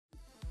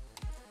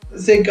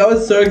Zink, I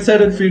was so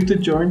excited for you to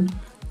join.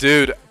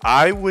 Dude,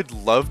 I would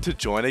love to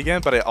join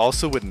again, but I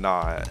also would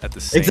not at the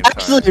same time.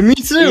 Exactly, me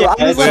too. Yeah,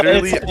 I was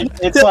literally-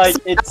 it's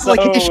so.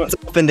 applications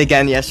opened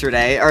again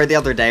yesterday or the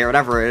other day or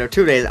whatever, or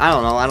 2 days. I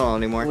don't know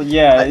anymore. Well,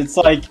 yeah, it's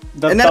like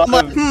the And then I'm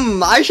thought like,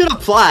 of, I should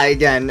apply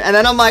again. And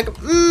then I'm like,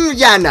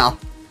 yeah, no.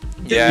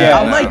 Yeah,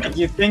 I'm no. like-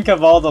 you think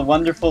of all the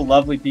wonderful,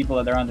 lovely people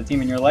that are on the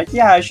team, and you're like,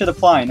 yeah, I should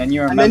apply, and then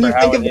you And remember then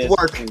you how think it of is.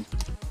 work.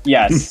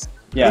 Yes,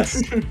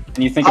 yes, and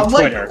you think I'm of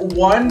like Twitter.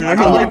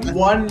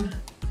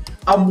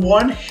 I'm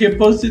one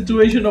hippo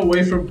situation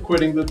away from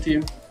quitting the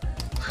team.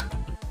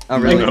 Oh,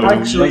 really? Like,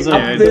 actually,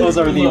 Those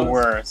are the close.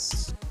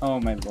 worst.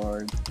 Oh my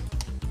lord.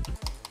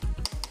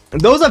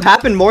 Those have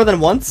happened more than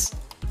once?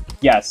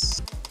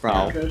 Yes.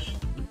 Bro. Gosh.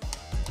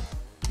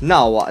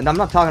 No, I'm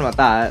not talking about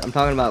that. I'm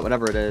talking about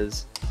whatever it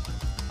is.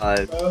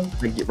 Like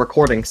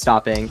recording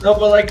stopping. No,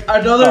 but like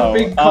another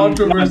big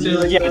controversy no,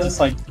 like yeah, that. just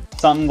like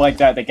something like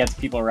that gets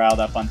people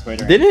riled up on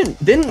Twitter.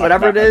 Didn't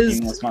whatever it about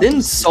is, Teamless didn't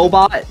Monkeys.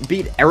 Sobot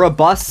beat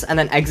Erebus and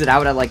then exit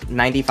out at like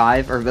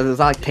 95? Or was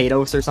that like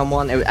Patos or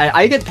someone?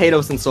 I get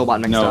Patos and Sobot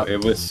mixed No, up.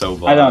 it was so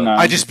bad. I don't know.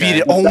 I just beat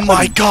it. Oh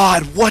my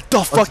god, what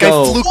the fuck?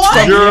 go.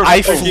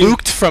 I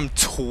fluked from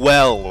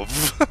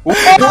 12.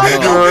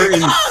 You're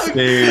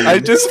insane. I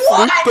just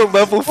fluked the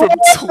level from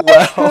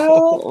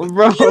 12.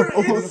 Bro.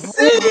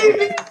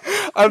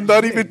 I'm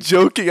not even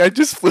joking. I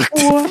just fluked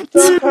it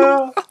from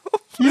 12.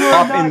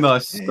 Top in the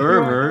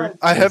server.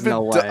 I There's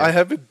no haven't way. I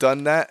haven't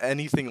done that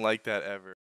anything like that ever.